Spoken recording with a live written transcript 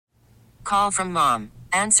call from mom.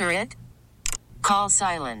 Answer it. Call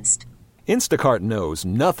silenced. Instacart knows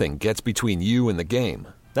nothing gets between you and the game.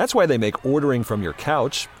 That's why they make ordering from your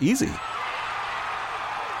couch easy.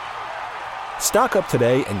 Stock up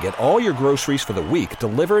today and get all your groceries for the week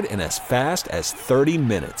delivered in as fast as 30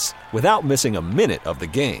 minutes without missing a minute of the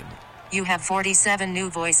game. You have 47 new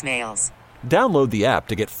voicemails. Download the app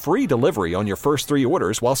to get free delivery on your first 3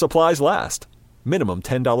 orders while supplies last. Minimum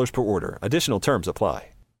 $10 per order. Additional terms apply.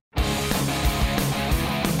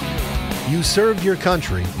 You served your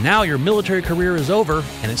country. Now your military career is over,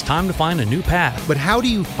 and it's time to find a new path. But how do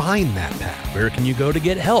you find that path? Where can you go to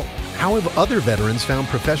get help? How have other veterans found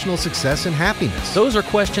professional success and happiness? Those are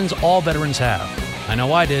questions all veterans have. I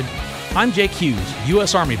know I did. I'm Jake Hughes,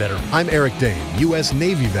 U.S. Army veteran. I'm Eric Dane, U.S.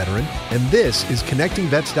 Navy veteran, and this is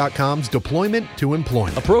ConnectingVets.com's Deployment to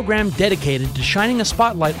Employment, a program dedicated to shining a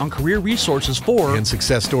spotlight on career resources for and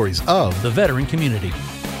success stories of the veteran community.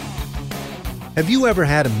 Have you ever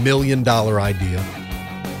had $1 million idea?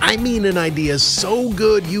 I mean an idea so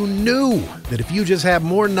good you knew that if you just had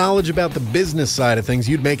more knowledge about the business side of things,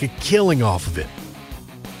 you'd make a killing off of it.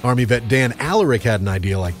 Army vet Dan Alarik had an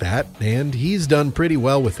idea like that, and he's done pretty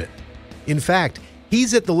well with it. In fact,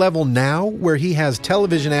 he's at the level now where he has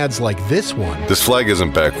television ads like this one. This flag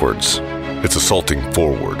isn't backwards. It's assaulting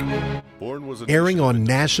forward. Airing on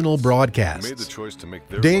national broadcasts.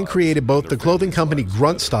 Dan created both the clothing company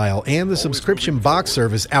Grunt Style and the subscription box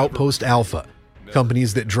service Outpost Alpha,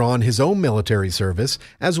 companies that draw on his own military service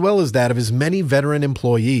as well as that of his many veteran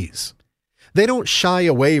employees. They don't shy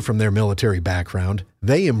away from their military background,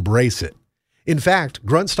 they embrace it. In fact,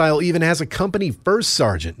 Grunt Style even has a company first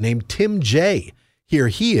sergeant named Tim J. Here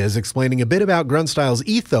he is explaining a bit about Grunt Style's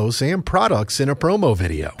ethos and products in a promo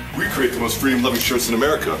video. We create the most freedom-loving shirts in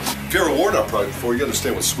America. If you ever worn our product before, you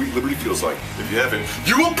understand what sweet liberty feels like. If you haven't,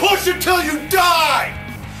 you will push until you die!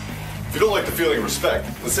 If you don't like the feeling of respect,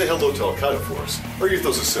 then say hello to Al-Qaeda for us. Our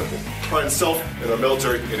ethos is simple. Pride in self, in our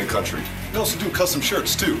military, and in country. We also do custom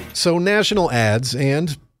shirts, too. So national ads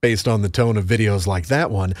and, based on the tone of videos like that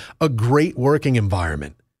one, a great working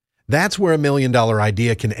environment. That's where $1 million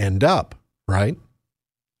idea can end up, right?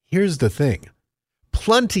 Here's the thing.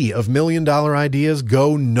 Plenty of $1 million ideas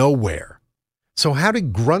go nowhere. So how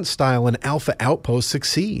did Grunt Style and Alpha Outpost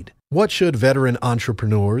succeed? What should veteran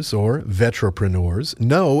entrepreneurs or vetrapreneurs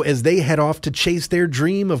know as they head off to chase their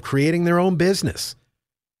dream of creating their own business?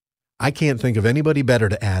 I can't think of anybody better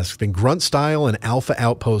to ask than Grunt Style and Alpha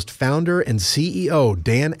Outpost founder and CEO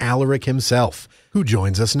Dan Alarik himself, who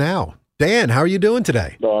joins us now. Dan, how are you doing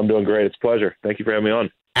today? Oh, I'm doing great. It's a pleasure. Thank you for having me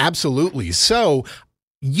on. Absolutely. So,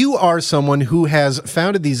 you are someone who has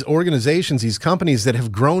founded these organizations, these companies that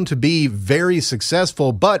have grown to be very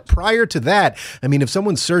successful. But prior to that, I mean, if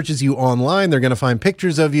someone searches you online, they're going to find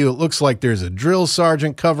pictures of you. It looks like there's a drill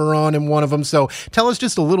sergeant cover on in one of them. So tell us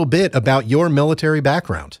just a little bit about your military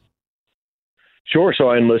background. Sure. So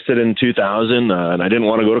I enlisted in 2000, and I didn't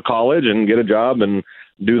want to go to college and get a job and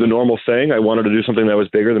do the normal thing. I wanted to do something that was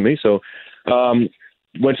bigger than me. So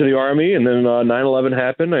went to the Army, and then 9/11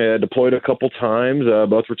 happened. I deployed a couple times,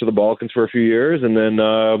 both were to the Balkans for a few years, and then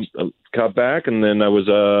got back, and then I was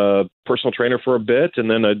a personal trainer for a bit,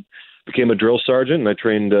 and then I became a drill sergeant, and I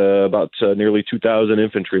trained about nearly 2,000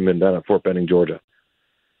 infantrymen down at Fort Benning, Georgia.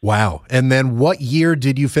 Wow. And then what year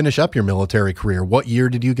did you finish up your military career? What year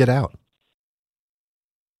did you get out?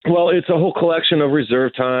 Well, it's a whole collection of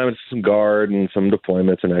reserve time, it's some guard and some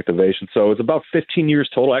deployments and activation. So it's about 15 years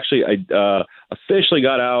total. Actually, I officially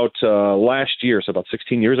got out last year, so about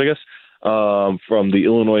 16 years, I guess, from the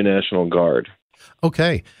Illinois National Guard.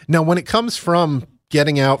 Okay. Now, when it comes from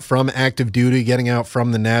getting out from active duty, getting out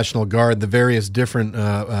from the National Guard, the various different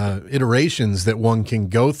iterations that one can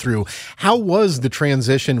go through, how was the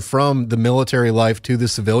transition from the military life to the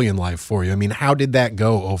civilian life for you? I mean, how did that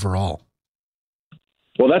go overall?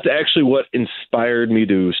 Well, that's actually what inspired me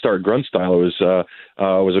to start Grunt Style.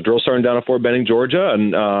 I was a drill sergeant down at Fort Benning, Georgia,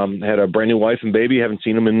 and had a brand new wife and baby. Haven't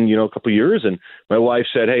seen them in a couple of years. And my wife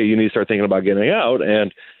said, "Hey, you need to start thinking about getting out."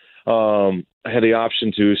 And I had the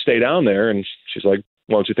option to stay down there, and she's like,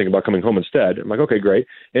 "Why don't you think about coming home instead?" I'm like, "Okay, great."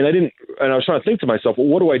 And I was trying to think to myself, well,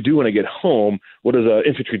 what do I do when I get home? What does an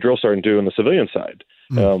infantry drill sergeant do on the civilian side?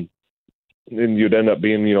 And you'd end up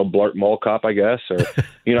being, Blart Mall Cop, I guess, or,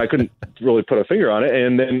 I couldn't really put a finger on it.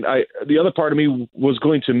 And then the other part of me was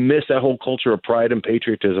going to miss that whole culture of pride and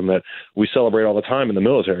patriotism that we celebrate all the time in the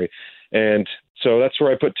military. And so that's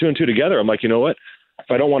where I put two and two together. I'm like, you know what?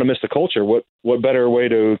 If I don't want to miss the culture, what better way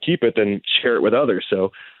to keep it than share it with others?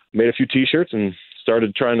 So I made a few T-shirts and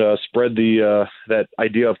started trying to spread that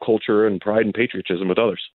idea of culture and pride and patriotism with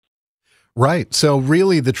others. Right. So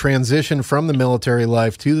really the transition from the military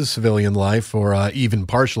life to the civilian life, or even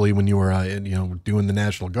partially when you were, doing the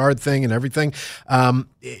National Guard thing and everything,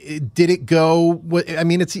 did it go, I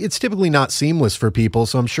mean, it's typically not seamless for people.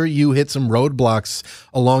 So I'm sure you hit some roadblocks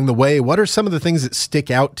along the way. What are some of the things that stick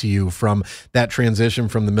out to you from that transition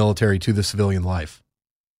from the military to the civilian life?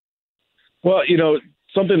 Well,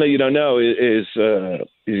 something that you don't know is,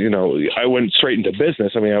 I went straight into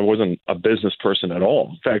business. I mean, I wasn't a business person at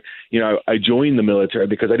all. In fact, I joined the military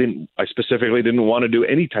because I specifically didn't want to do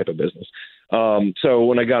any type of business. So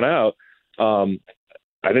when I got out, I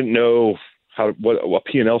didn't know what a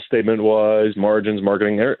P&L statement was, margins,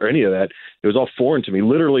 marketing, or any of that. It was all foreign to me.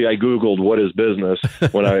 Literally, I Googled what is business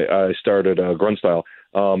when I started Grunt Style.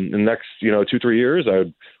 In the next, 2-3 years,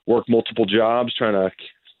 I'd work multiple jobs trying to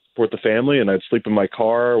support the family, and I'd sleep in my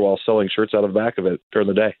car while selling shirts out of the back of it during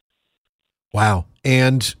the day. Wow.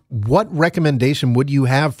 And what recommendation would you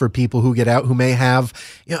have for people who get out, who may have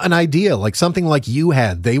an idea, like something like you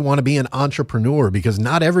had? They want to be an entrepreneur, because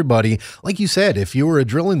not everybody, like you said, if you were a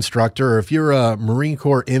drill instructor, or if you're a Marine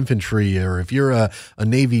Corps infantry, or if you're a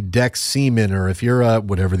Navy deck seaman, or if you're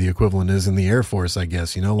whatever the equivalent is in the Air Force, I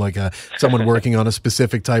guess, like someone working on a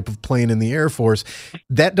specific type of plane in the Air Force,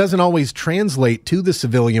 that doesn't always translate to the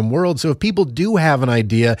civilian world. So if people do have an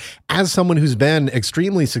idea, as someone who's been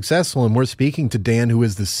extremely successful, and we're speaking to Dan, who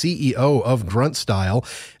is the CEO of Grunt Style,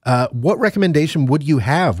 what recommendation would you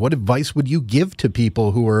have? What advice would you give to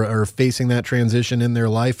people who are facing that transition in their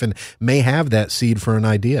life and may have that seed for an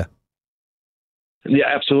idea? Yeah,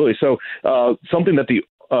 absolutely. So something that the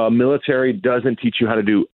military doesn't teach you how to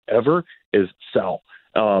do ever is sell.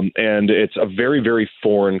 And it's a very, very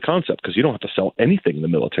foreign concept, because you don't have to sell anything in the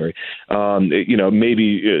military.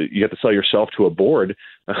 Maybe you have to sell yourself to a board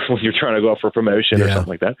when you're trying to go for a promotion or something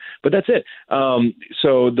like that. But that's it.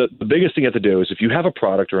 So the biggest thing you have to do is, if you have a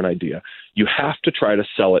product or an idea, you have to try to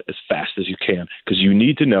sell it as fast as you can, because you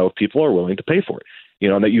need to know if people are willing to pay for it.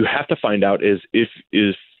 And that you have to find out is if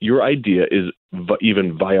your idea is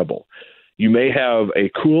even viable. You may have a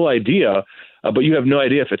cool idea, but you have no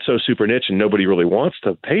idea if it's so super niche and nobody really wants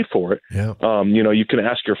to pay for it. Yeah. You can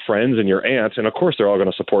ask your friends and your aunts, and of course they're all going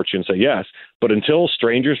to support you and say yes. But until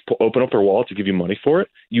strangers open up their wallet to give you money for it,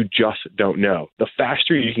 you just don't know. The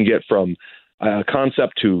faster you can get from a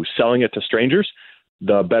concept to selling it to strangers,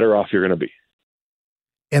 the better off you're going to be.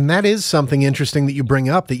 And that is something interesting that you bring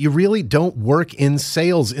up, that you really don't work in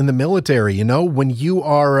sales in the military. When you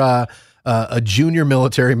are a junior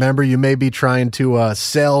military member, you may be trying to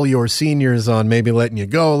sell your seniors on maybe letting you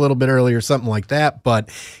go a little bit early or something like that, but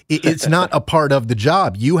it's not a part of the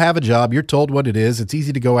job. You have a job, you're told what it is, it's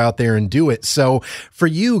easy to go out there and do it. So for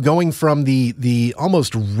you, going from the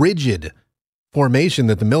almost rigid formation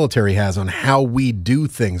that the military has on how we do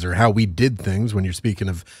things, or how we did things, when you're speaking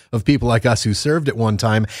of people like us who served at one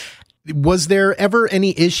time, was there ever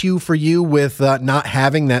any issue for you with not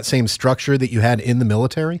having that same structure that you had in the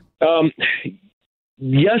military?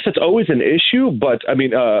 Yes, it's always an issue, but I mean,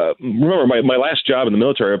 remember my last job in the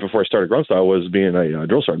military before I started Grunt Style was being a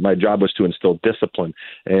drill sergeant. My job was to instill discipline,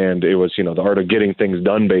 and it was, the art of getting things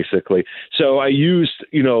done, basically. So I used,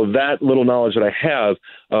 that little knowledge that I have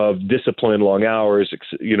of discipline, long hours,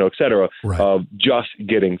 et cetera, right, of just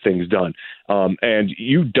getting things done. And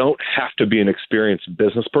you don't have to be an experienced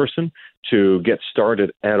business person to get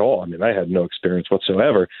started at all. I mean, I had no experience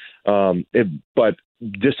whatsoever, but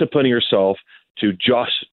disciplining yourself to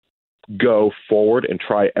just go forward and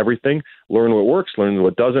try everything, learn what works, learn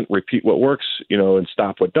what doesn't, repeat what works, and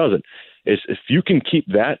stop what doesn't. If you can keep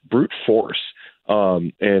that brute force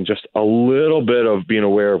and just a little bit of being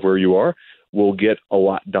aware of where you are, will get a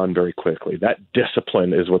lot done very quickly. That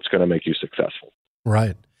discipline is what's going to make you successful.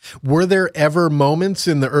 Right. Were there ever moments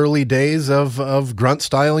in the early days of Grunt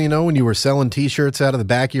Style, when you were selling T-shirts out of the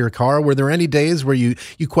back of your car? Were there any days where you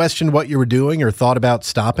questioned what you were doing or thought about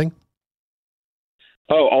stopping?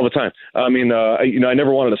 Oh, all the time. I mean, I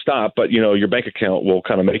never wanted to stop, but, your bank account will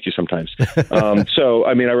kind of make you sometimes. So,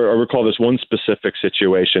 I mean, I recall this one specific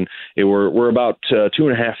situation. We're about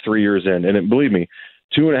 2.5, 3 years in, and believe me,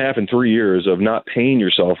 2.5 and 3 years of not paying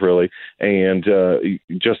yourself really, and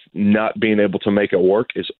just not being able to make it work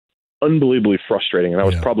is unbelievably frustrating. And I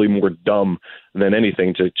was probably more dumb than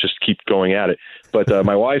anything to just keep going at it. But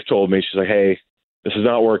my wife told me, she's like, hey, this is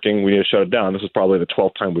not working. We need to shut it down. This is probably the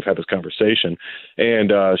 12th time we've had this conversation.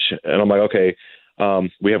 And I'm like, okay,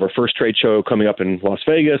 we have our first trade show coming up in Las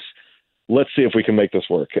Vegas. Let's see if we can make this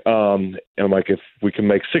work. And I'm like, if we can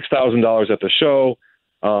make $6,000 at the show,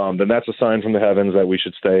 then that's a sign from the heavens that we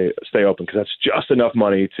should stay open, because that's just enough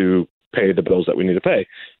money to pay the bills that we need to pay.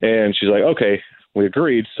 And she's like, okay, we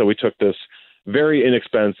agreed. So we took this very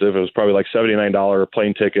inexpensive. It was probably like $79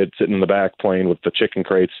 plane ticket, sitting in the back plane with the chicken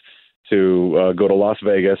crates to go to Las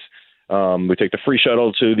Vegas. We take the free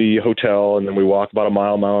shuttle to the hotel, and then we walk about a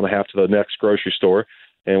mile and a half to the next grocery store,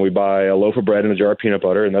 and we buy a loaf of bread and a jar of peanut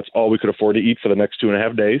butter, and that's all we could afford to eat for the next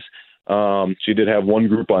 2.5 days. She did have one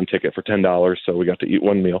Groupon ticket for $10, so we got to eat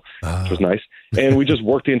one meal, which was nice. And we just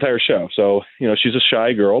worked the entire show. So, she's a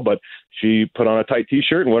shy girl, but she put on a tight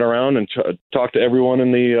T-shirt and went around and talked to everyone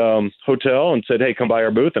in the hotel and said, hey, come by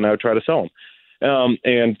our booth, and I would try to sell them.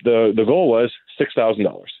 And the goal was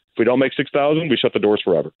 $6,000. If we don't make $6,000, we shut the doors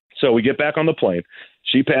forever. So we get back on the plane.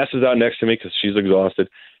 She passes out next to me because she's exhausted,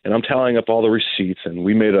 and I'm tallying up all the receipts, and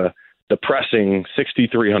we made a depressing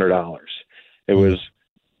 $6,300. It was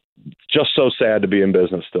just so sad to be in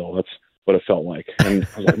business still. That's what it felt like. And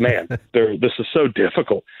I was like, man, this is so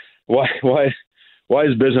difficult. Why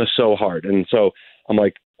is business so hard? And so I'm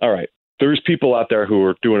like, all right, there's people out there who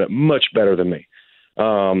are doing it much better than me. So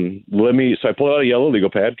I pulled out a yellow legal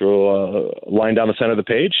pad, drew a line down the center of the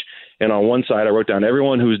page. And on one side, I wrote down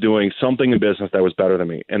everyone who was doing something in business that was better than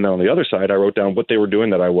me. And then on the other side, I wrote down what they were doing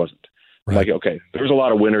that I wasn't. Right. I'm like, okay, there's a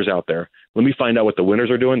lot of winners out there. Let me find out what the winners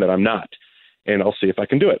are doing that I'm not, and I'll see if I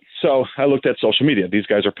can do it. So I looked at social media. These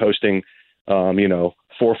guys are posting, 4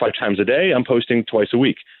 or 5 times a day. I'm posting twice a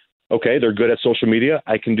week. Okay, they're good at social media.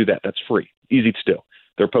 I can do that. That's free. Easy to do.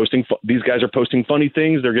 They're posting. These guys are posting funny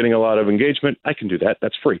things. They're getting a lot of engagement. I can do that.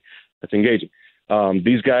 That's free. That's engaging.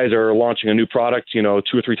 These guys are launching a new product, 2 or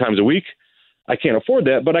 3 times a week. I can't afford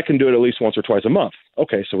that, but I can do it at least once or twice a month.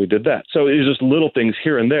 Okay, so we did that. So it's just little things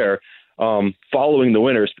here and there, following the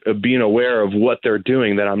winners, being aware of what they're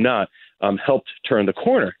doing that I'm not, helped turn the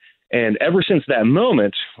corner. And ever since that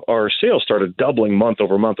moment, our sales started doubling month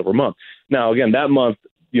over month over month. Now, again, that month,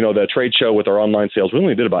 the trade show with our online sales, we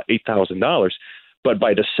only did about $8,000. But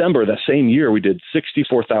by December that same year, we did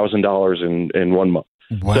 $64,000 in 1 month.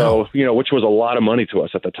 Wow. So, which was a lot of money to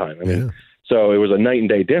us at the time. I mean, so it was a night and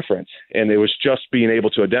day difference. And it was just being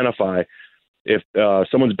able to identify if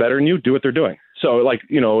someone's better than you, do what they're doing. So like,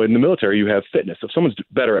 in the military, you have fitness. If someone's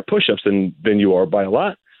better at push-ups than you are by a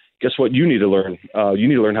lot, guess what you need to learn? You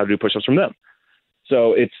need to learn how to do push-ups from them.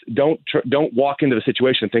 So it's don't walk into the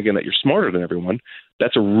situation thinking that you're smarter than everyone.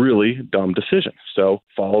 That's a really dumb decision. So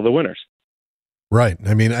follow the winners. Right.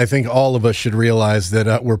 I mean, I think all of us should realize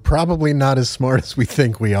that we're probably not as smart as we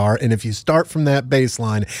think we are. And if you start from that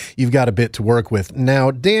baseline, you've got a bit to work with.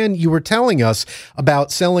 Now, Dan, you were telling us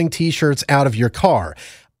about selling T-shirts out of your car.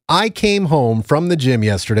 I came home from the gym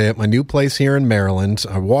yesterday at my new place here in Maryland.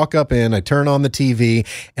 I walk up in, I turn on the TV,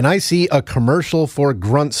 and I see a commercial for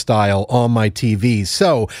Grunt Style on my TV.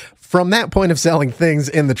 So from that point of selling things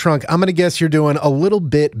in the trunk, I'm going to guess you're doing a little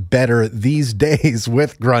bit better these days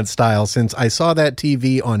with Grunt Style, since I saw that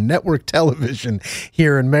TV on network television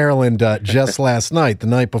here in Maryland just last night, the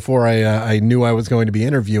night before I knew I was going to be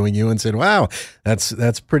interviewing you, and said, wow,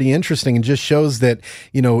 that's pretty interesting, and just shows that,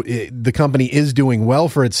 the company is doing well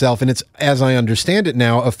for itself, and it's, as I understand it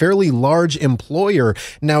now, a fairly large employer.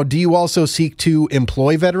 Now, do you also seek to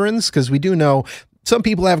employ veterans? Because we do know some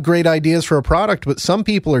people have great ideas for a product, but some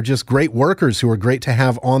people are just great workers who are great to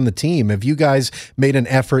have on the team. Have you guys made an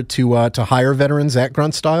effort to hire veterans at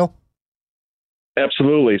Grunt Style?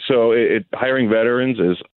 Absolutely. So hiring veterans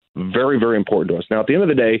is very, very important to us. Now, at the end of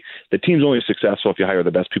the day, the team's only successful if you hire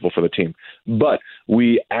the best people for the team. But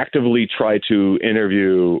we actively try to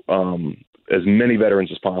interview as many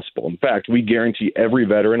veterans as possible. In fact, we guarantee every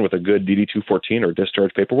veteran with a good DD-214 or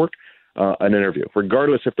discharge paperwork an interview,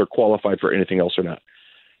 regardless if they're qualified for anything else or not.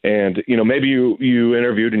 And, maybe you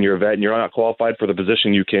interviewed and you're a vet and you're not qualified for the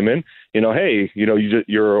position you came in.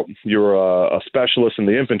 You're a specialist in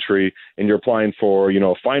the infantry and you're applying for,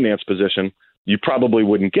 a finance position. You probably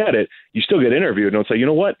wouldn't get it. You still get interviewed and say, you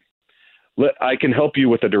know what? I can help you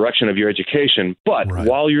with the direction of your education. But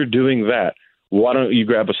while you're doing that, why don't you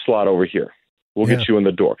grab a slot over here? We'll get you in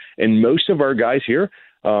the door. And most of our guys here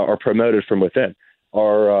are promoted from within.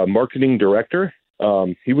 Our marketing director,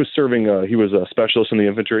 he was a specialist in the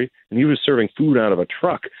infantry, and he was serving food out of a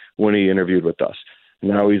truck when he interviewed with us.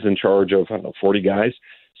 Now he's in charge of, 40 guys.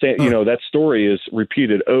 That story is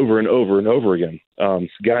repeated over and over and over again.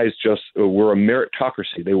 Guys we're a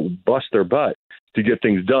meritocracy. They will bust their butt to get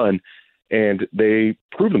things done, and they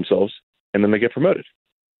prove themselves, and then they get promoted.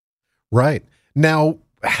 Right. Now,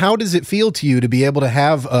 How does it feel to you to be able to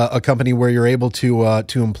have a company where you're able to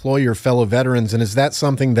employ your fellow veterans? And is that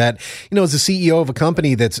something that, as a CEO of a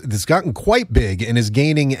company that's gotten quite big and is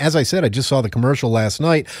gaining, as I said, I just saw the commercial last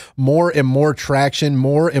night, more and more traction,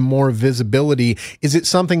 more and more visibility? Is it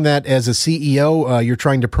something that as a CEO, you're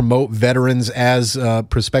trying to promote veterans as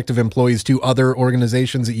prospective employees to other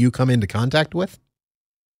organizations that you come into contact with?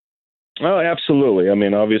 Oh, absolutely. I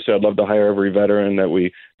mean, obviously, I'd love to hire every veteran that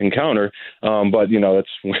we encounter, but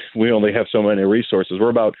we only have so many resources.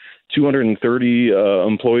 We're about 230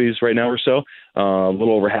 employees right now or so. A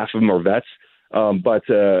little over half of them are vets. But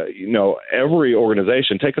every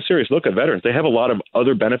organization, take a serious look at veterans. They have a lot of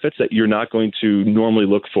other benefits that you're not going to normally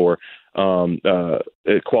look for. Other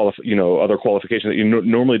qualifications that you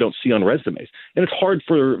normally don't see on resumes, and it's hard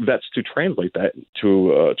for vets to translate that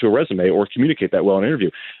to a resume or communicate that well in an interview.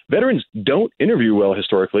 Veterans don't interview well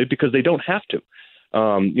historically because they don't have to.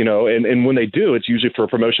 And when they do, it's usually for a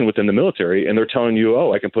promotion within the military, and they're telling you,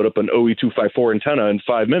 oh, I can put up an OE-254 antenna in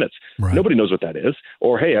 5 minutes. Right. Nobody knows what that is.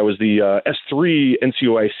 Or, hey, I was the S3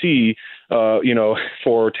 NCOIC,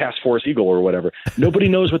 for Task Force Eagle or whatever. Nobody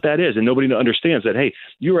knows what that is, and nobody understands that, hey,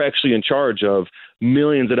 you're actually in charge of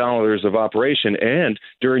millions of dollars of operation, and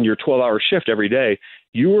during your 12-hour shift every day,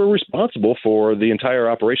 you were responsible for the entire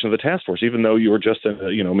operation of the task force, even though you were just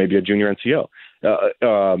maybe a junior NCO,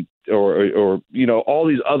 or all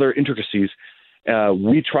these other intricacies.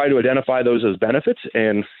 We try to identify those as benefits,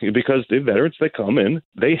 and because the veterans that come in,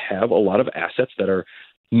 they have a lot of assets that are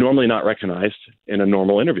normally not recognized in a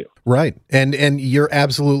normal interview. Right. And you're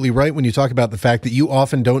absolutely right when you talk about the fact that you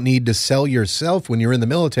often don't need to sell yourself when you're in the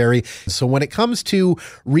military. So when it comes to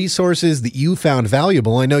resources that you found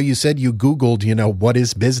valuable, I know you said you Googled, what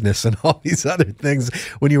is business and all these other things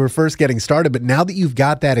when you were first getting started. But now that you've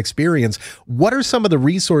got that experience, what are some of the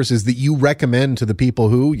resources that you recommend to the people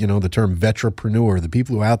who, the term vetrapreneur, the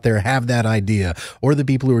people who out there have that idea, or the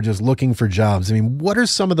people who are just looking for jobs? I mean, what are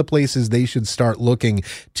some of the places they should start looking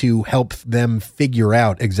to help them figure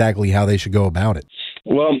out exactly how they should go about it?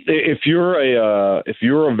 Well, if you're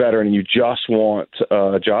a veteran and you just want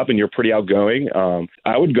a job and you're pretty outgoing,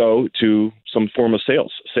 I would go to some form of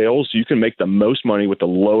sales. Sales, you can make the most money with the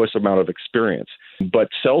lowest amount of experience, but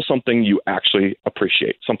sell something you actually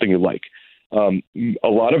appreciate, something you like. A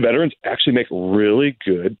lot of veterans actually make really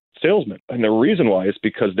good salesmen. And the reason why is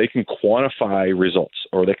because they can quantify results,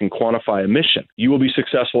 or they can quantify a mission. You will be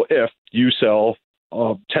successful if you sell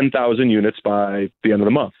 10,000 units by the end of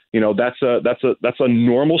the month. That's a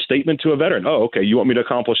normal statement to a veteran. Oh, okay. You want me to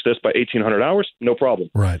accomplish this by 1,800 hours? No problem.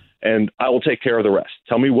 Right. And I will take care of the rest.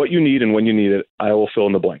 Tell me what you need and when you need it. I will fill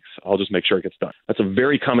in the blanks. I'll just make sure it gets done. That's a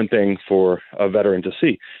very common thing for a veteran to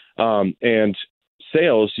see. And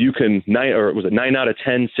sales, you can 9 out of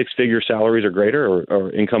 10 six-figure salaries or greater,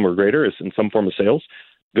 or income or greater is in some form of sales.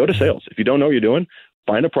 Go to sales. If you don't know what you're doing,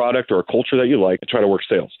 find a product or a culture that you like and try to work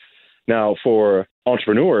sales. Now, for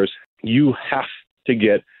entrepreneurs, you have to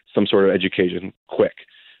get some sort of education quick.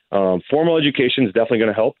 Formal education is definitely going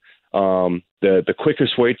to help. The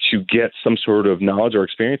quickest way to get some sort of knowledge or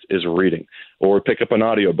experience is reading, or pick up an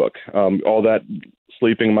audiobook. All that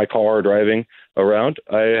sleeping in my car, driving around,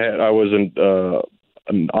 I was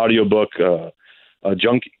an audiobook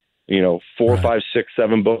junkie. 4, 5, 6,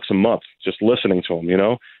 7 books a month, just listening to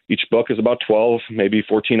them. Each book is about 12, maybe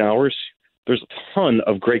 14 hours. There's a ton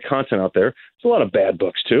of great content out there. There's a lot of bad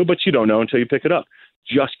books too, but you don't know until you pick it up.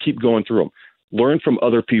 Just keep going through them. Learn from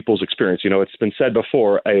other people's experience. It's been said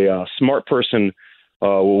before, a smart person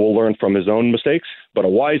will learn from his own mistakes, but a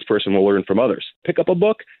wise person will learn from others. Pick up a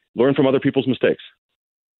book, learn from other people's mistakes.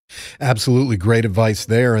 Absolutely great advice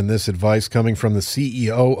there, and this advice coming from the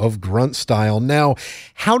CEO of Grunt Style. Now,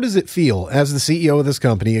 how does it feel as the CEO of this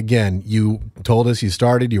company? Again, you told us you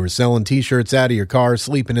were selling T-shirts out of your car,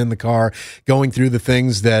 sleeping in the car, going through the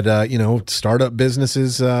things that, startup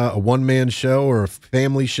businesses, a one-man show or a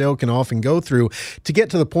family show can often go through, to get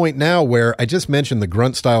to the point now where I just mentioned the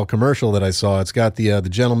Grunt Style commercial that I saw. It's got the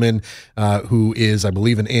gentleman who is, I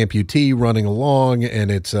believe, an amputee running along,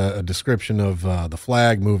 and it's a description of the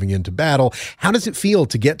flag moving into battle. How does it feel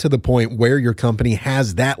to get to the point where your company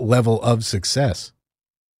has that level of success?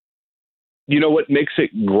 What makes it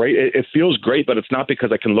great? It feels great, but it's not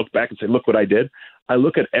because I can look back and say, look what I did. I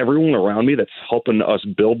look at everyone around me that's helping us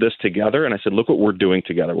build this together, and I said, look what we're doing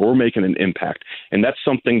together. We're making an impact. And that's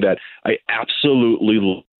something that I absolutely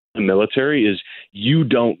love in the military is you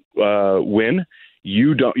don't win.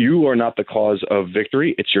 You are not the cause of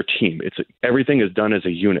victory. It's your team. Everything is done as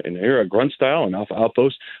a unit. And here at Grunt Style and Alpha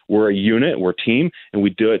Outpost, we're a unit, we're a team, and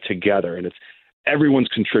we do it together. And everyone's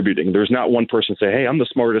contributing. There's not one person say, hey, I'm the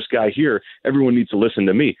smartest guy here. Everyone needs to listen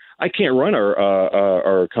to me. I can't run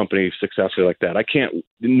our company successfully like that.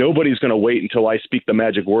 Nobody's going to wait until I speak the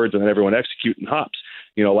magic words and then everyone execute and hops,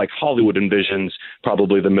 like Hollywood envisions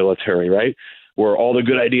probably the military, right? Where all the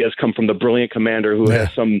good ideas come from the brilliant commander who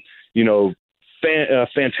has some,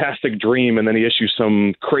 fantastic dream, and then he issues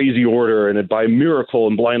some crazy order, and by miracle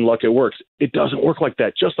and blind luck it works. It doesn't work like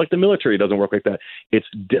that. Just like the military doesn't work like that. It's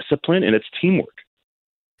discipline and it's teamwork.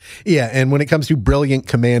 Yeah, and when it comes to brilliant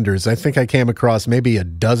commanders, I think I came across maybe a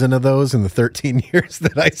dozen of those in the 13 years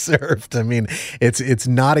that I served. I mean, it's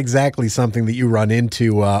not exactly something that you run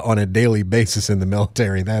into on a daily basis in the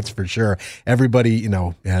military, that's for sure. Everybody,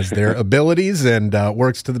 has their abilities and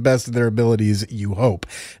works to the best of their abilities, you hope.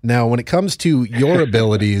 Now, when it comes to your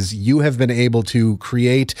abilities, you have been able to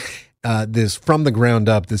create this from the ground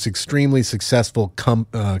up, this extremely successful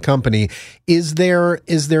company. Is there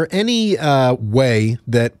any way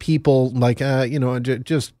that people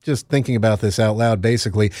just thinking about this out loud,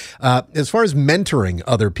 basically, as far as mentoring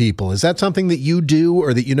other people, is that something that you do,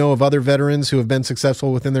 or that you know of other veterans who have been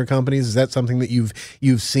successful within their companies? Is that something that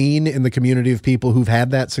you've seen in the community of people who've had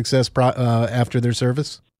that success after their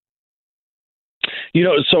service?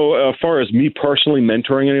 So as far as me personally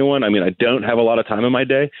mentoring anyone, I mean, I don't have a lot of time in my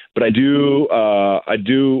day, but I do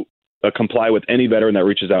comply with any veteran that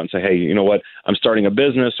reaches out and say, hey, you know what, I'm starting a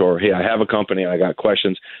business, or hey, I have a company, I got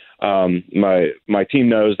questions. My team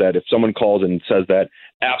knows that if someone calls and says that,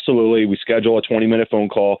 absolutely, we schedule a 20-minute phone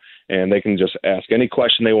call, and they can just ask any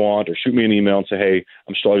question they want or shoot me an email and say, hey,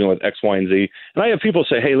 I'm struggling with X, Y, and Z. And I have people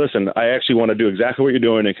say, hey, listen, I actually want to do exactly what you're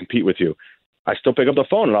doing and compete with you. I still pick up the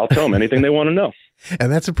phone and I'll tell them anything they want to know.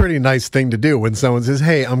 And that's a pretty nice thing to do when someone says,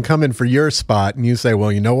 hey, I'm coming for your spot. And you say,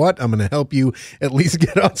 well, you know what? I'm going to help you at least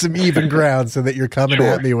get on some even ground so that you're coming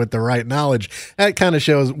at me with the right knowledge. That kind of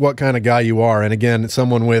shows what kind of guy you are. And again,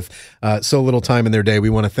 someone with so little time in their day,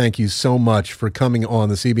 we want to thank you so much for coming on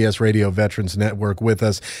the CBS Radio Veterans Network with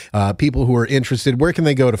us. People who are interested, where can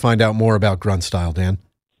they go to find out more about Grunt Style, Dan?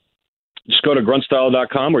 Just go to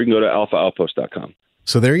gruntstyle.com, or you can go to alphaoutpost.com.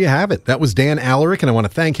 So there you have it. That was Dan Alarik, and I want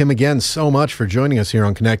to thank him again so much for joining us here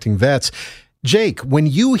on Connecting Vets. Jake, when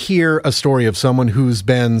you hear a story of someone who's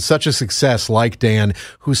been such a success like Dan,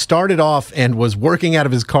 who started off and was working out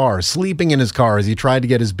of his car, sleeping in his car as he tried to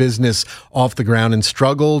get his business off the ground and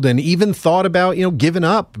struggled and even thought about, giving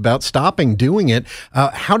up, about stopping doing it,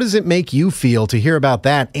 how does it make you feel to hear about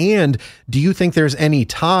that? And do you think there's any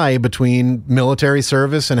tie between military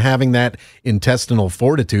service and having that intestinal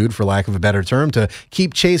fortitude, for lack of a better term, to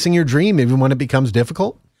keep chasing your dream even when it becomes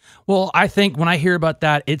difficult? Well, I think when I hear about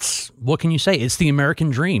that, what can you say? It's the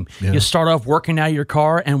American dream. Yeah. You start off working out of your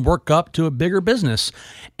car and work up to a bigger business.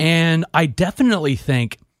 And I definitely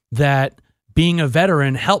think that being a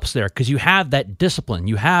veteran helps there, because you have that discipline.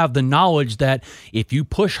 You have the knowledge that if you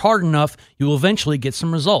push hard enough, you will eventually get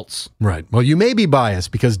some results. Right. Well, you may be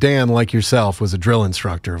biased because Dan, like yourself, was a drill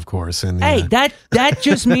instructor, of course. And hey, that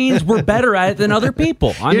just means we're better at it than other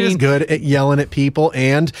people. You're just good at yelling at people.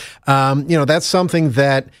 And, that's something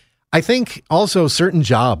that I think also certain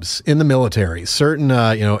jobs in the military, certain,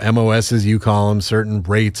 MOSs, you call them, certain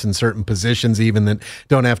rates and certain positions even that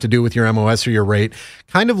don't have to do with your MOS or your rate,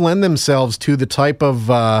 kind of lend themselves to the type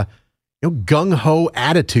of gung-ho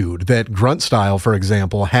attitude that Grunt Style, for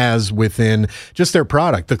example, has within just their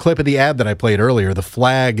product. The clip of the ad that I played earlier, the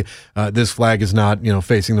flag, this flag is not,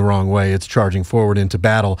 facing the wrong way. It's charging forward into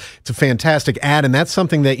battle. It's a fantastic ad. And that's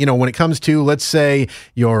something that, when it comes to, let's say,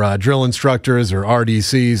 your drill instructors or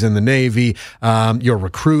RDCs in the Navy, your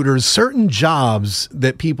recruiters, certain jobs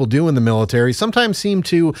that people do in the military sometimes seem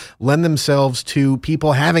to lend themselves to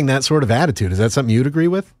people having that sort of attitude. Is that something you'd agree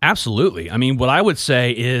with? Absolutely. I mean, what I would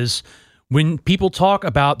say is, when people talk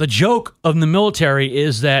about the joke of the military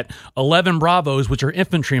is that 11 Bravos, which are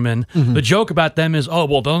infantrymen, the joke about them is, oh,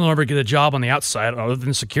 well, they'll never get a job on the outside other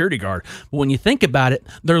than security guard. But when you think about it,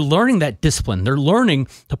 they're learning that discipline. They're learning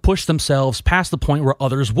to push themselves past the point where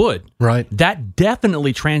others would. Right. That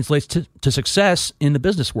definitely translates to success in the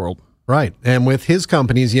business world. Right. And with his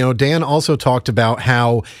companies, Dan also talked about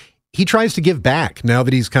how he tries to give back now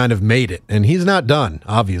that he's kind of made it, and he's not done.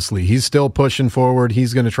 Obviously, he's still pushing forward.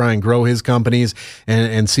 He's going to try and grow his companies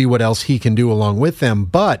and see what else he can do along with them.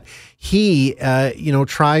 But he,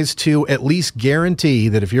 tries to at least guarantee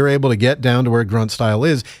that if you're able to get down to where Grunt Style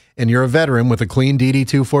is, and you're a veteran with a clean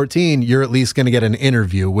DD-214, you're at least going to get an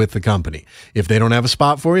interview with the company. If they don't have a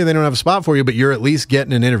spot for you, they don't have a spot for you, but you're at least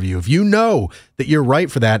getting an interview. If you know that you're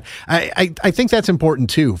right for that, I think that's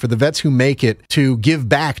important too, for the vets who make it, to give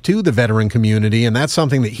back to the veteran community. And that's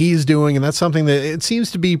something that he's doing, and that's something that it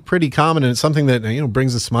seems to be pretty common, and it's something that,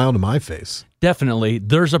 brings a smile to my face. definitely,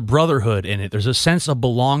 there's a brotherhood in it. There's a sense of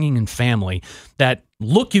belonging and family. That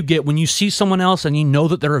look you get when you see someone else and you know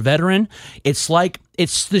that they're a veteran. It's like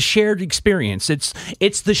it's the shared experience. It's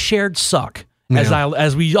the shared suck.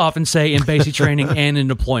 As we often say in basic training and in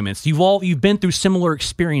deployments, you've been through similar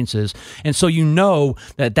experiences, and so you know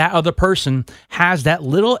that other person has that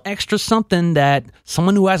little extra something that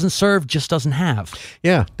someone who hasn't served just doesn't have.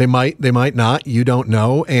 Yeah, they might not. You don't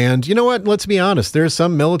know, and you know what? Let's be honest. There's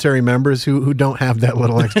some military members who don't have that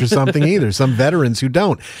little extra something either. Some veterans who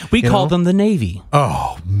don't. We call them the Navy.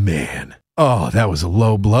 Oh man. Oh, that was a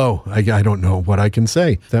low blow. I don't know what I can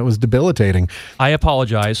say. That was debilitating. I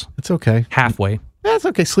apologize. It's okay. Halfway. That's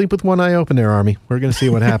okay. Sleep with one eye open there, Army. We're going to see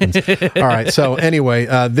what happens. All right. So anyway,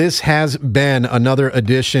 this has been another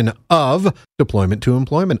edition of Deployment to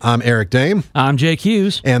Employment. I'm Eric Dame. I'm Jake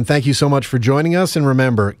Hughes. And thank you so much for joining us. And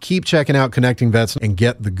remember, keep checking out Connecting Vets and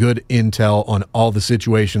get the good intel on all the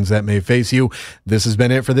situations that may face you. This has been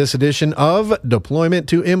it for this edition of Deployment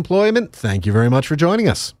to Employment. Thank you very much for joining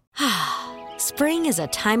us. Spring is a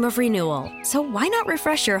time of renewal, so why not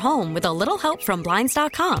refresh your home with a little help from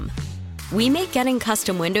Blinds.com? We make getting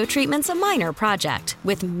custom window treatments a minor project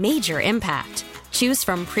with major impact. Choose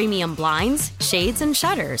from premium blinds, shades, and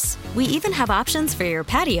shutters. We even have options for your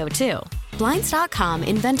patio, too. Blinds.com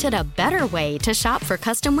invented a better way to shop for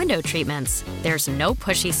custom window treatments. There's no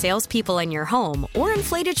pushy salespeople in your home or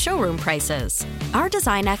inflated showroom prices. Our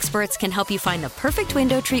design experts can help you find the perfect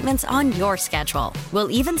window treatments on your schedule. We'll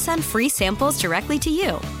even send free samples directly to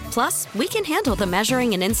you. Plus, we can handle the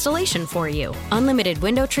measuring and installation for you. Unlimited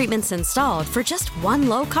window treatments installed for just one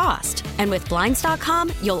low cost. And with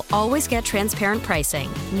Blinds.com, you'll always get transparent pricing.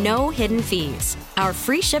 No hidden fees. Our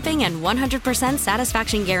free shipping and 100%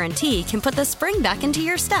 satisfaction guarantee can put the spring back into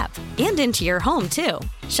your step and into your home, too.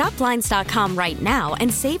 Shop Blinds.com right now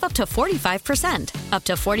and save up to 45%. Up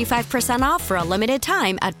to 45% off for a limited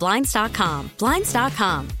time at Blinds.com.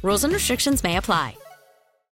 Blinds.com. Rules and restrictions may apply.